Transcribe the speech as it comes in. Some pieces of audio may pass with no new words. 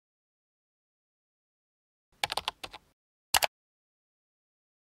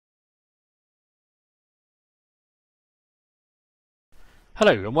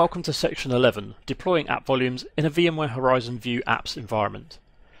Hello and welcome to section 11, Deploying App Volumes in a VMware Horizon View Apps Environment.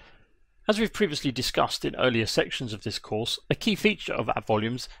 As we've previously discussed in earlier sections of this course, a key feature of App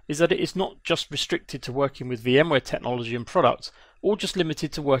Volumes is that it is not just restricted to working with VMware technology and products, or just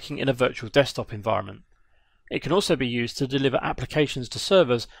limited to working in a virtual desktop environment. It can also be used to deliver applications to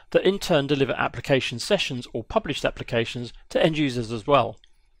servers that in turn deliver application sessions or published applications to end users as well.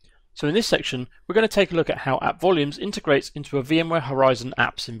 So in this section, we're going to take a look at how App Volumes integrates into a VMware Horizon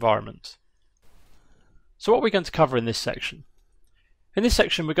Apps environment. So what are we going to cover in this section? In this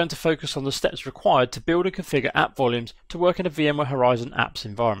section, we're going to focus on the steps required to build and configure App Volumes to work in a VMware Horizon Apps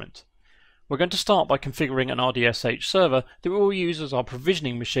environment. We're going to start by configuring an RDSH server that we will use as our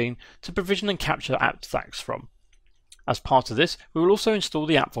provisioning machine to provision and capture AppStacks from. As part of this, we will also install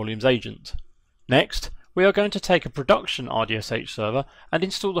the App Volumes agent. Next, we are going to take a production RDSH server and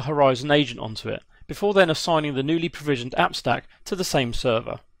install the Horizon agent onto it, before then assigning the newly provisioned AppStack to the same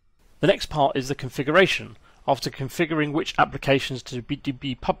server. The next part is the configuration, after configuring which applications to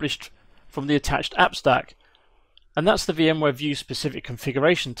be published from the attached AppStack, and that's the VMware View specific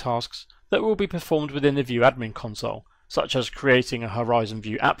configuration tasks that will be performed within the View admin console, such as creating a Horizon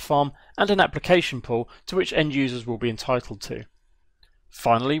View app farm and an application pool to which end users will be entitled to.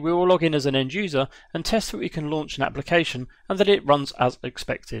 Finally, we will log in as an end user and test that we can launch an application and that it runs as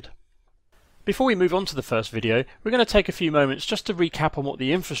expected. Before we move on to the first video, we're going to take a few moments just to recap on what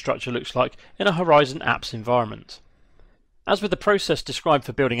the infrastructure looks like in a Horizon Apps environment. As with the process described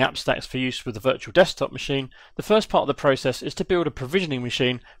for building AppStacks for use with a virtual desktop machine, the first part of the process is to build a provisioning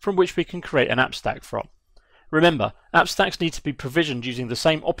machine from which we can create an AppStack from. Remember, AppStacks need to be provisioned using the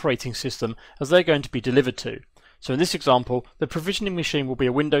same operating system as they're going to be delivered to. So in this example, the provisioning machine will be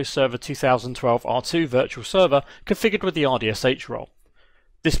a Windows Server 2012 R2 virtual server configured with the RDSH role.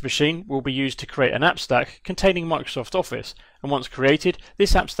 This machine will be used to create an AppStack containing Microsoft Office, and once created,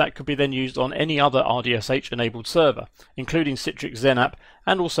 this AppStack could be then used on any other RDSH enabled server, including Citrix XenApp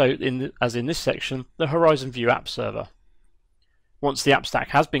and also, as in this section, the Horizon View app server. Once the AppStack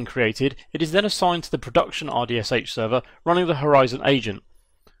has been created, it is then assigned to the production RDSH server running the Horizon agent.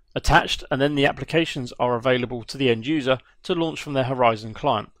 Attached, and then the applications are available to the end user to launch from their Horizon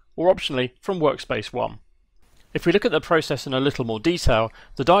client, or optionally from Workspace ONE. If we look at the process in a little more detail,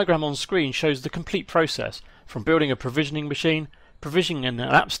 the diagram on screen shows the complete process, from building a provisioning machine, provisioning an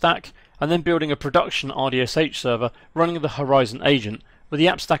AppStack, and then building a production RDSH server running the Horizon agent, with the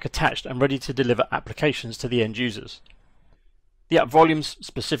AppStack attached and ready to deliver applications to the end users. The App Volumes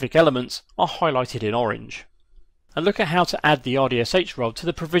specific elements are highlighted in orange. And look at how to add the RDSH role to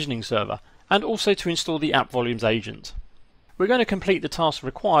the provisioning server, and also to install the App Volumes agent. We're going to complete the task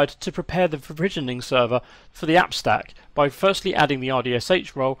required to prepare the provisioning server for the AppStack by firstly adding the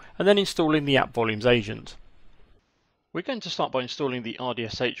RDSH role and then installing the App Volumes agent. We're going to start by installing the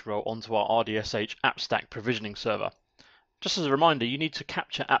RDSH role onto our RDSH AppStack provisioning server. Just as a reminder, you need to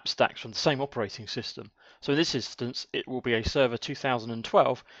capture AppStacks from the same operating system. So in this instance, it will be a Server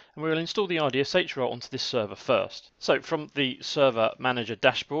 2012, and we will install the RDSH role onto this server first. So from the Server Manager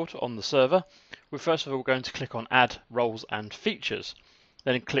dashboard on the server, we're first of all going to click on Add Roles and Features.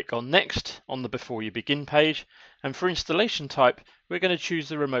 Then click on Next on the Before You Begin page, and for installation type, we're going to choose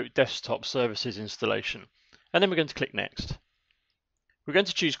the Remote Desktop Services installation. And then we're going to click Next. We're going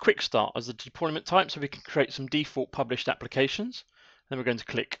to choose Quick Start as the deployment type so we can create some default published applications. Then we're going to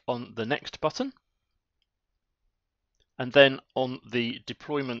click on the Next button. And then on the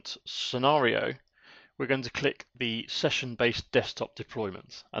deployment scenario, we're going to click the session-based desktop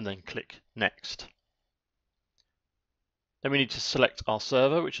deployment and then click Next. Then we need to select our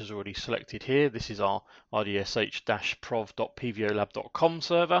server, which is already selected here. This is our rdsh-prov.pvolab.com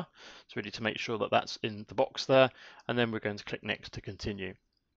server. So we need to make sure that that's in the box there. And then we're going to click Next to continue.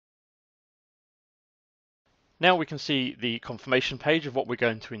 Now we can see the confirmation page of what we're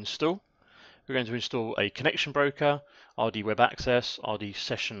going to install. We're going to install a connection broker, RD Web Access, RD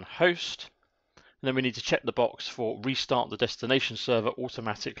Session Host. And then we need to check the box for Restart the destination server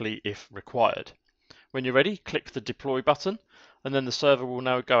automatically if required. When you're ready, click the Deploy button, and then the server will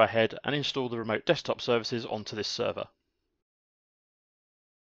now go ahead and install the remote desktop services onto this server.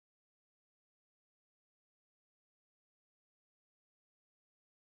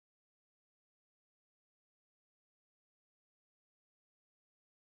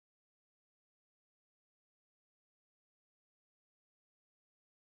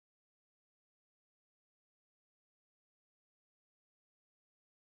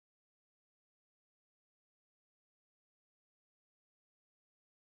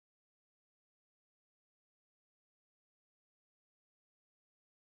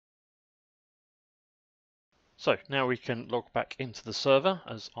 So now we can log back into the server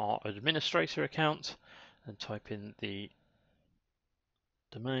as our administrator account and type in the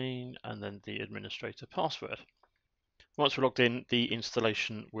domain and then the administrator password. Once we're logged in, the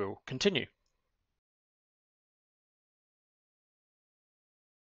installation will continue.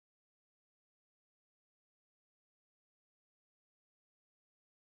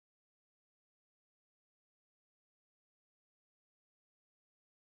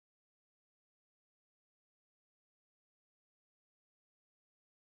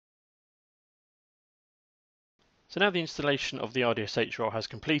 So now the installation of the RDSH role has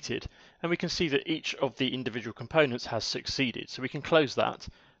completed, and we can see that each of the individual components has succeeded. So we can close that,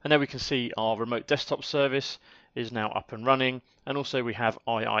 and now we can see our remote desktop service is now up and running, and also we have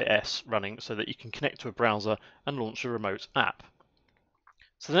IIS running so that you can connect to a browser and launch a remote app.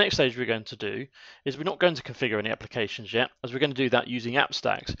 So the next stage we're going to do is we're not going to configure any applications yet, as we're going to do that using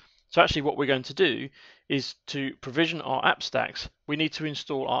AppStacks. So actually what we're going to do is to provision our AppStacks, we need to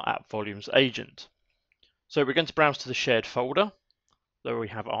install our App Volumes agent. So we're going to browse to the shared folder, where we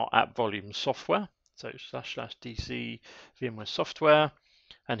have our App Volumes software. So //dc VMware software,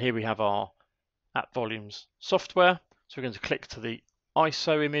 and here we have our App Volumes software. So we're going to click to the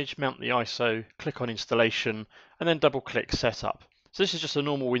ISO image, mount the ISO, click on installation, and then double click setup. So this is just a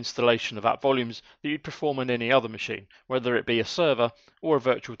normal installation of App Volumes that you'd perform on any other machine, whether it be a server or a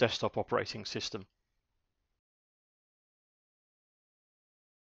virtual desktop operating system.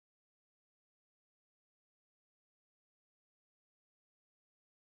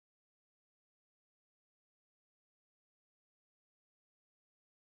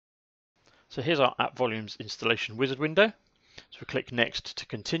 So here's our App Volumes installation wizard window. So we click Next to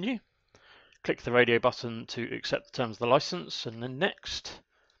continue. Click the radio button to accept the terms of the license, and then Next.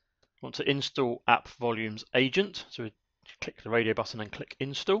 We want to install App Volumes agent. So we click the radio button and click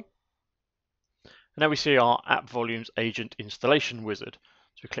Install. And now we see our App Volumes agent installation wizard.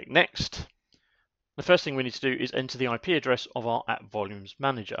 So we click Next. The first thing we need to do is enter the IP address of our App Volumes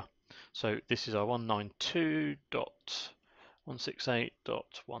manager. So this is our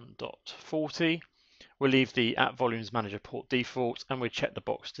 192.168.1.40. We'll leave the App Volumes Manager port default, and we'll check the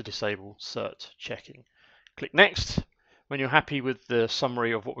box to disable cert checking. Click Next. When you're happy with the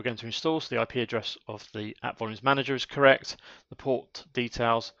summary of what we're going to install, so the IP address of the App Volumes Manager is correct, the port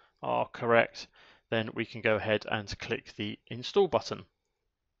details are correct, then we can go ahead and click the Install button.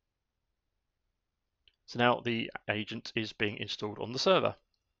 So now the agent is being installed on the server.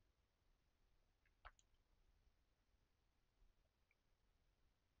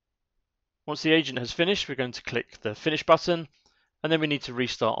 Once the agent has finished, we're going to click the Finish button, and then we need to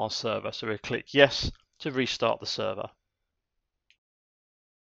restart our server. So we'll click Yes to restart the server.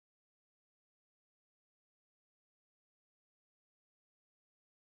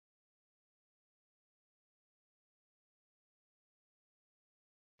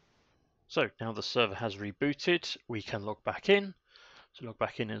 So now the server has rebooted, we can log back in. So log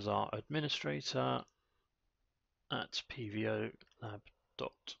back in as our administrator at pvolab.com,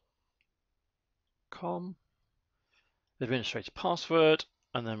 administrator password,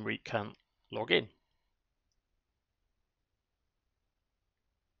 and then we can log in.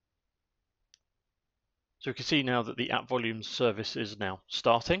 So we can see now that the App Volumes service is now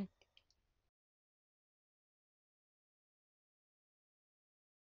starting.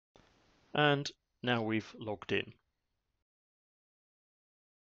 And now we've logged in.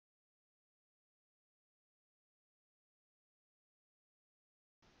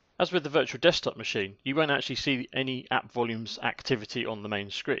 As with the virtual desktop machine, you won't actually see any App Volumes activity on the main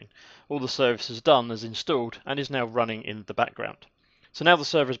screen. All the service has done is installed and is now running in the background. So now the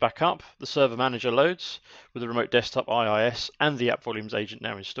server is back up, the server manager loads with the remote desktop IIS and the App Volumes agent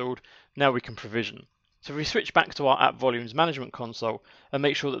now installed. Now we can provision. So if we switch back to our App Volumes management console and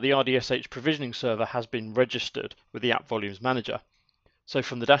make sure that the RDSH provisioning server has been registered with the App Volumes manager. So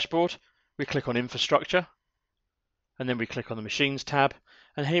from the dashboard, we click on Infrastructure, and then we click on the Machines tab,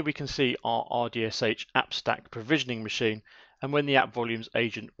 and here we can see our RDSH AppStack provisioning machine and when the App Volumes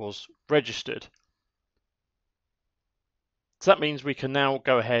agent was registered. So that means we can now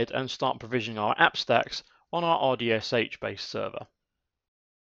go ahead and start provisioning our AppStacks on our RDSH based server.